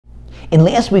In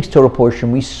last week's Torah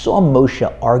portion, we saw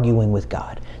Moshe arguing with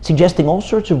God, suggesting all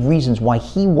sorts of reasons why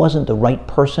he wasn't the right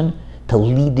person to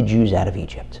lead the Jews out of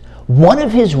Egypt. One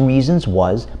of his reasons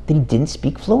was that he didn't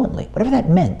speak fluently, whatever that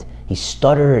meant. He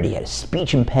stuttered, he had a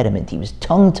speech impediment, he was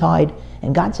tongue-tied,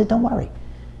 and God said, don't worry.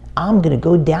 I'm going to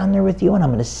go down there with you, and I'm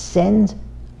going to send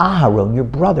Aharon, your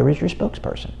brother, as your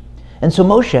spokesperson. And so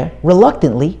Moshe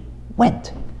reluctantly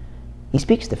went. He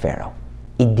speaks to Pharaoh.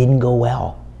 It didn't go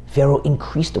well. Pharaoh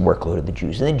increased the workload of the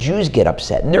Jews, and the Jews get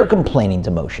upset, and they're complaining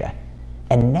to Moshe.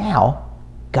 And now,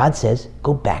 God says,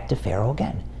 go back to Pharaoh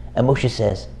again. And Moshe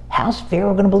says, how's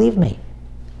Pharaoh going to believe me?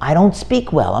 I don't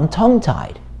speak well, I'm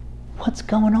tongue-tied. What's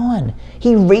going on?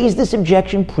 He raised this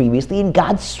objection previously, and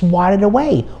God swatted it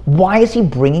away. Why is he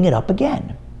bringing it up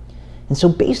again? And so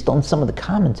based on some of the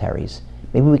commentaries,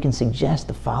 maybe we can suggest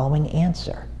the following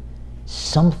answer.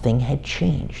 Something had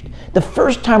changed. The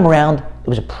first time around, it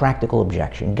was a practical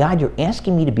objection. God, you're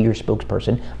asking me to be your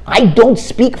spokesperson. I don't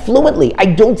speak fluently. I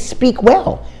don't speak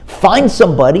well. Find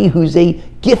somebody who's a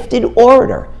gifted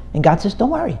orator. And God says, don't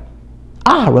worry.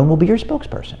 Aaron will be your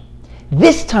spokesperson.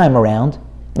 This time around,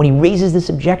 when he raises this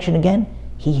objection again,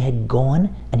 he had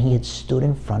gone and he had stood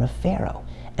in front of Pharaoh.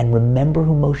 And remember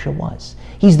who Moshe was.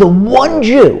 He's the one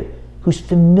Jew who's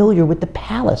familiar with the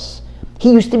palace.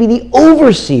 He used to be the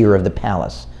overseer of the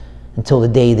palace until the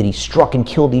day that he struck and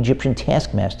killed the Egyptian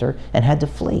taskmaster and had to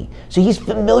flee. So he's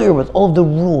familiar with all of the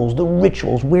rules, the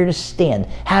rituals, where to stand,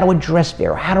 how to address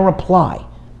Pharaoh, how to reply.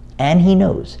 And he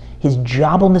knows his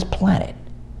job on this planet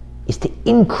is to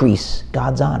increase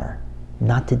God's honor,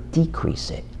 not to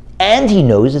decrease it. And he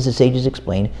knows, as the sages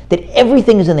explain, that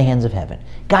everything is in the hands of heaven.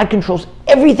 God controls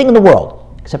everything in the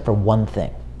world except for one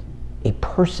thing, a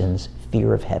person's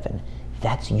fear of heaven.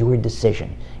 That's your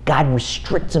decision. God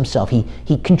restricts himself.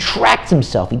 He contracts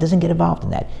himself. He doesn't get involved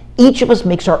in that. Each of us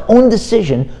makes our own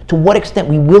decision to what extent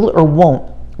we will or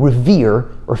won't revere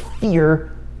or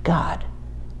fear God.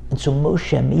 And so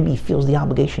Moshe maybe feels the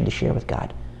obligation to share with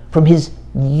God from his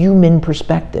human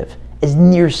perspective, as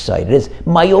nearsighted, as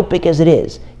myopic as it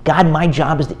is. God, my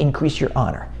job is to increase your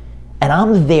honor. And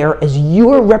I'm there as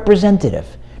your representative,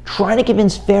 trying to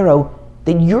convince Pharaoh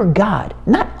that you're God,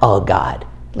 not a God,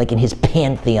 like in his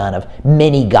pantheon of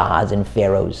many gods in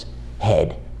Pharaoh's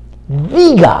head.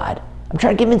 The God. I'm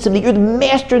trying to convince him that you're the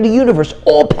master of the universe,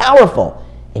 all-powerful.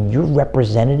 And your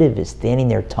representative is standing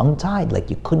there tongue-tied like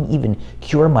you couldn't even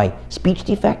cure my speech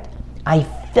defect. I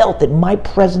felt that my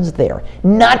presence there,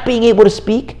 not being able to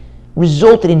speak,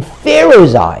 resulted in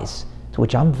Pharaoh's eyes, to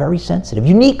which I'm very sensitive,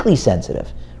 uniquely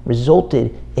sensitive,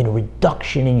 resulted in a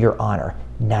reduction in your honor,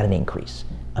 not an increase.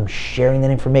 I'm sharing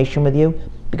that information with you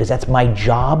because that's my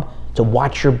job, to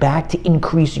watch your back, to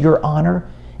increase your honor.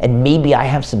 And maybe I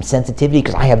have some sensitivity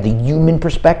because I have the human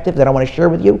perspective that I want to share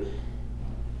with you.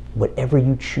 Whatever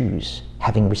you choose,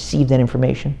 having received that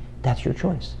information, that's your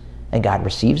choice. And God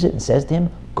receives it and says to him,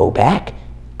 go back.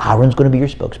 Aaron's going to be your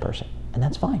spokesperson. And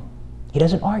that's fine. He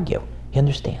doesn't argue. He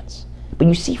understands. But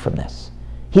you see from this,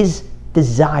 his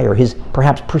desire, his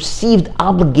perhaps perceived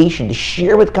obligation to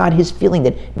share with God his feeling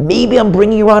that maybe I'm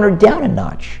bringing your honor down a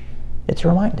notch. It's a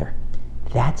reminder.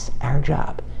 That's our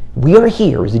job. We are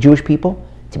here as the Jewish people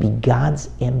to be God's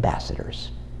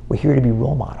ambassadors. We're here to be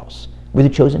role models. We're the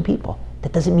chosen people.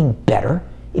 That doesn't mean better.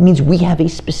 It means we have a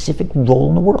specific role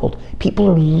in the world. People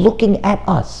are looking at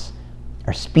us,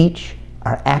 our speech,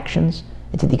 our actions,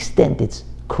 and to the extent it's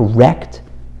correct,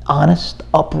 honest,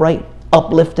 upright,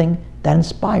 uplifting, that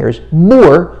inspires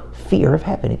more fear of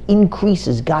heaven. It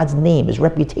increases God's name, his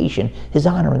reputation, his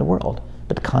honor in the world.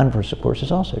 But the converse, of course,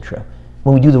 is also true.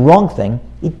 When we do the wrong thing,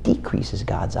 it decreases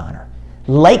God's honor.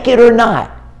 Like it or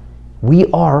not, we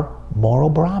are moral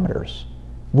barometers.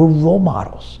 We're role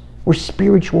models. We're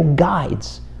spiritual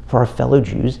guides for our fellow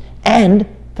Jews and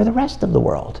for the rest of the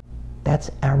world. That's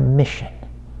our mission.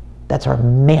 That's our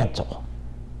mantle.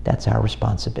 That's our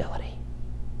responsibility.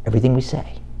 Everything we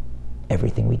say,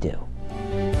 everything we do.